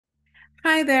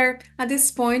Hi there. At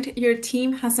this point, your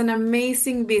team has an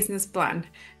amazing business plan.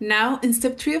 Now, in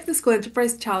step 3 of the School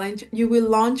Enterprise Challenge, you will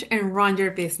launch and run your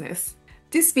business.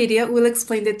 This video will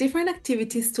explain the different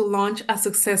activities to launch a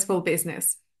successful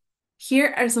business.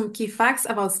 Here are some key facts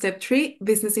about Step 3,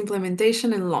 Business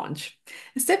Implementation and Launch.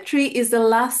 Step 3 is the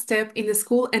last step in the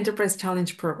School Enterprise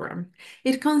Challenge program.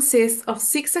 It consists of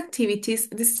 6 activities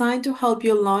designed to help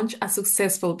you launch a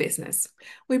successful business.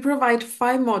 We provide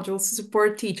 5 modules to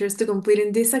support teachers to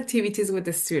completing these activities with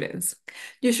the students.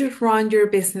 You should run your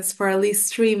business for at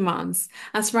least 3 months,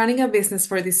 as running a business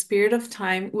for this period of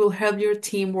time will help your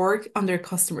team work on their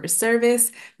customer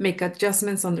service, make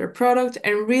adjustments on their product,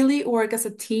 and really work as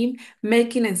a team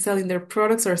making and selling their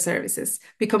products or services,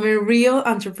 becoming real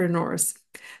entrepreneurs.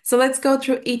 So let's go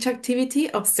through each activity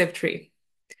of step 3.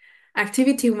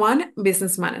 Activity 1,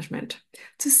 Business Management.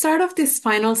 To start off this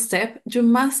final step, you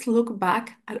must look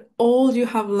back at all you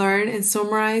have learned and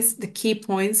summarize the key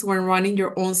points when running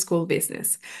your own school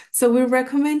business. So we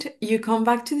recommend you come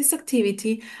back to this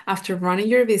activity after running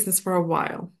your business for a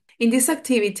while. In this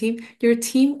activity, your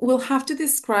team will have to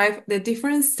describe the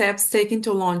different steps taken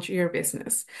to launch your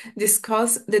business,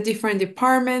 discuss the different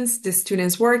departments the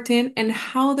students worked in and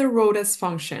how the road has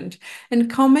functioned,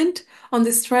 and comment on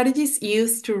the strategies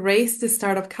used to raise the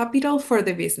startup capital for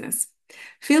the business.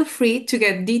 Feel free to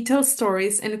get detailed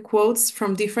stories and quotes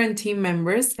from different team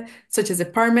members, such as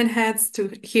department heads,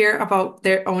 to hear about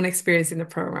their own experience in the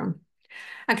program.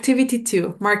 Activity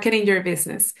 2, Marketing your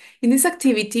business. In this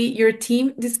activity, your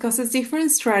team discusses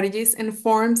different strategies and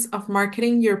forms of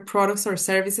marketing your products or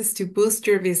services to boost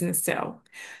your business sale.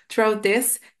 Throughout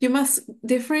this, you must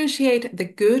differentiate the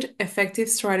good, effective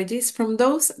strategies from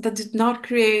those that did not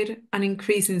create an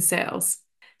increase in sales.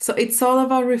 So it's all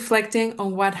about reflecting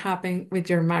on what happened with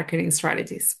your marketing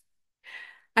strategies.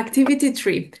 Activity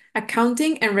 3,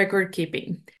 Accounting and Record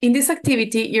Keeping. In this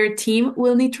activity, your team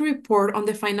will need to report on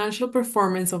the financial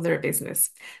performance of their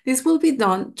business. This will be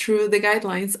done through the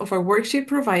guidelines of our worksheet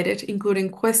provided,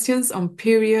 including questions on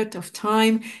period of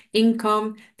time,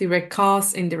 income, direct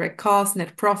costs, indirect costs,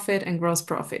 net profit, and gross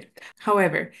profit.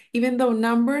 However, even though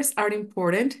numbers are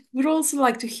important, we'd also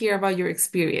like to hear about your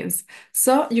experience.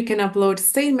 So you can upload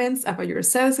statements about your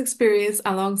sales experience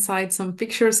alongside some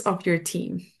pictures of your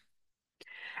team.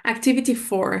 Activity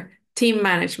 4, Team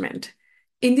Management.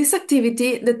 In this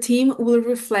activity, the team will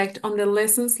reflect on the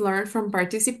lessons learned from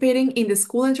participating in the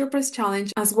School Enterprise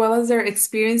Challenge as well as their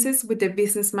experiences with the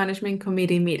Business Management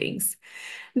Committee meetings.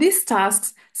 These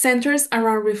tasks centers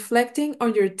around reflecting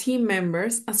on your team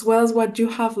members as well as what you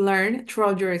have learned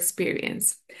throughout your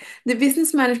experience. The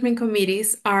business management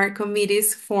committees are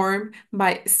committees formed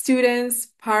by students,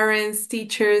 parents,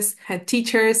 teachers, head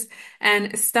teachers,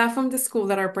 and staff from the school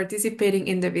that are participating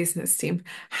in the business team.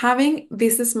 Having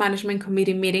business management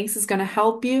committee meetings is going to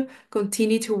help you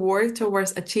continue to work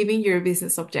towards achieving your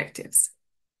business objectives.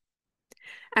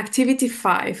 Activity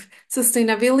 5,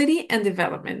 Sustainability and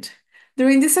Development.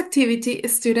 During this activity,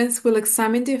 students will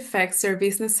examine the effects their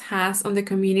business has on the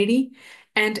community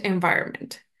and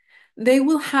environment. They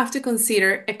will have to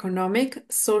consider economic,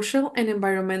 social, and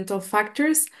environmental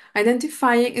factors,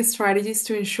 identifying strategies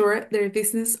to ensure their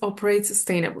business operates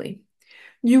sustainably.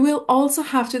 You will also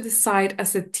have to decide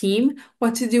as a team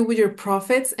what to do with your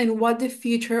profits and what the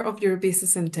future of your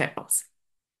business entails.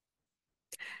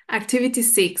 Activity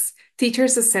 6,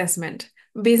 Teacher's Assessment.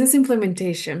 Business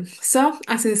implementation. So,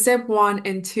 as in step 1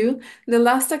 and 2, the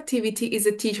last activity is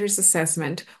a teacher's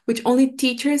assessment, which only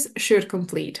teachers should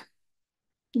complete.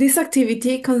 This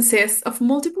activity consists of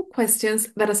multiple questions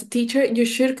that as a teacher you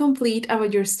should complete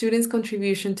about your students'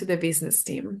 contribution to the business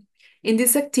team. In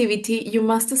this activity, you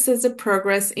must assess the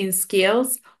progress in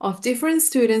skills of different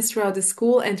students throughout the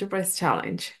School Enterprise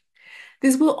Challenge.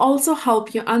 This will also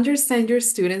help you understand your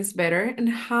students better and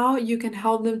how you can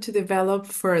help them to develop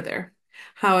further.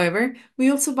 However,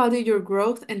 we also value your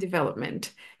growth and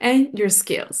development and your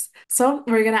skills. So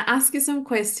we're going to ask you some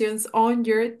questions on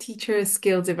your teacher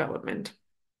skill development.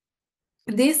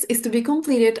 This is to be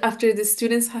completed after the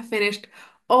students have finished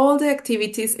all the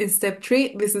activities in step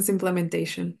 3, business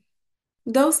implementation.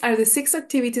 Those are the 6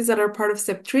 activities that are part of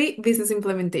step 3, business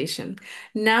implementation.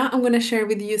 Now I'm going to share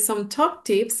with you some top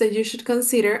tips that you should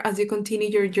consider as you continue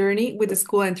your journey with the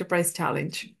School Enterprise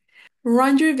Challenge.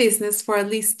 Run your business for at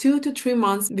least 2 to 3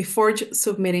 months before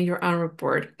submitting your annual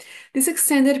report. This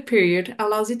extended period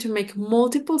allows you to make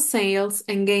multiple sales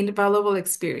and gain valuable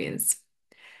experience.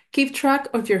 Keep track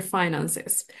of your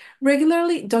finances.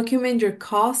 Regularly document your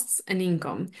costs and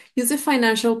income. Use a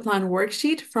financial plan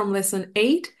worksheet from lesson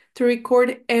 8 to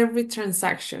record every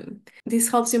transaction. This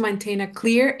helps you maintain a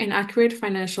clear and accurate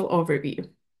financial overview.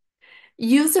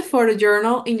 Use the photo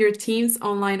journal in your team's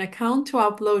online account to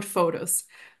upload photos.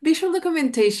 Visual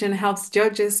documentation helps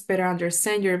judges better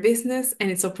understand your business and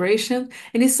its operation,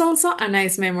 and it's also a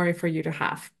nice memory for you to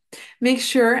have. Make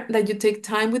sure that you take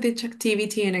time with each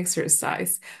activity and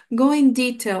exercise. Go in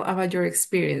detail about your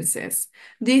experiences.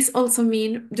 This also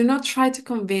means do not try to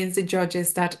convince the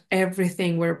judges that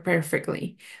everything worked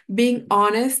perfectly. Being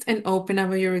honest and open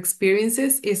about your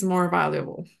experiences is more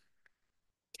valuable.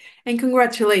 And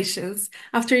congratulations!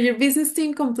 After your business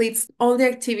team completes all the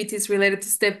activities related to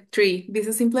step 3,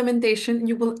 business implementation,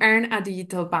 you will earn a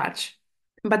digital badge.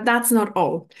 But that's not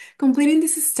all. Completing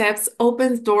these steps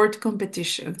opens door to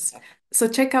competitions. So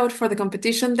check out for the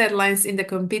competition deadlines in the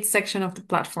compete section of the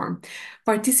platform.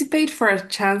 Participate for a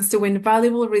chance to win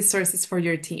valuable resources for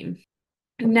your team.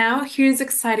 Now, here's the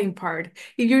exciting part.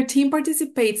 If your team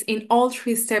participates in all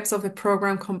 3 steps of the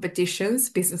program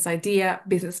competitions, business idea,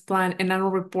 business plan, and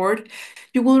annual report,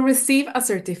 you will receive a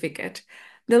certificate.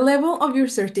 The level of your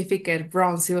certificate,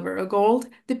 bronze, silver, or gold,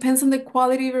 depends on the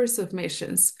quality of your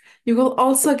submissions. You will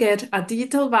also get a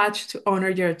digital badge to honor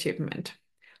your achievement.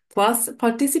 Plus,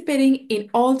 participating in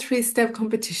all 3 step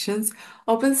competitions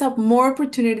opens up more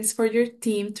opportunities for your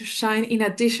team to shine in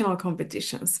additional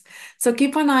competitions. So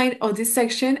keep an eye on this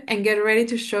section and get ready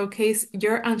to showcase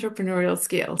your entrepreneurial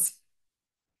skills.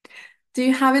 Do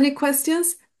you have any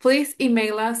questions? Please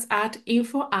email us at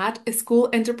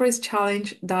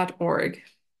info@schoolenterprisechallenge.org.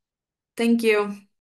 Thank you.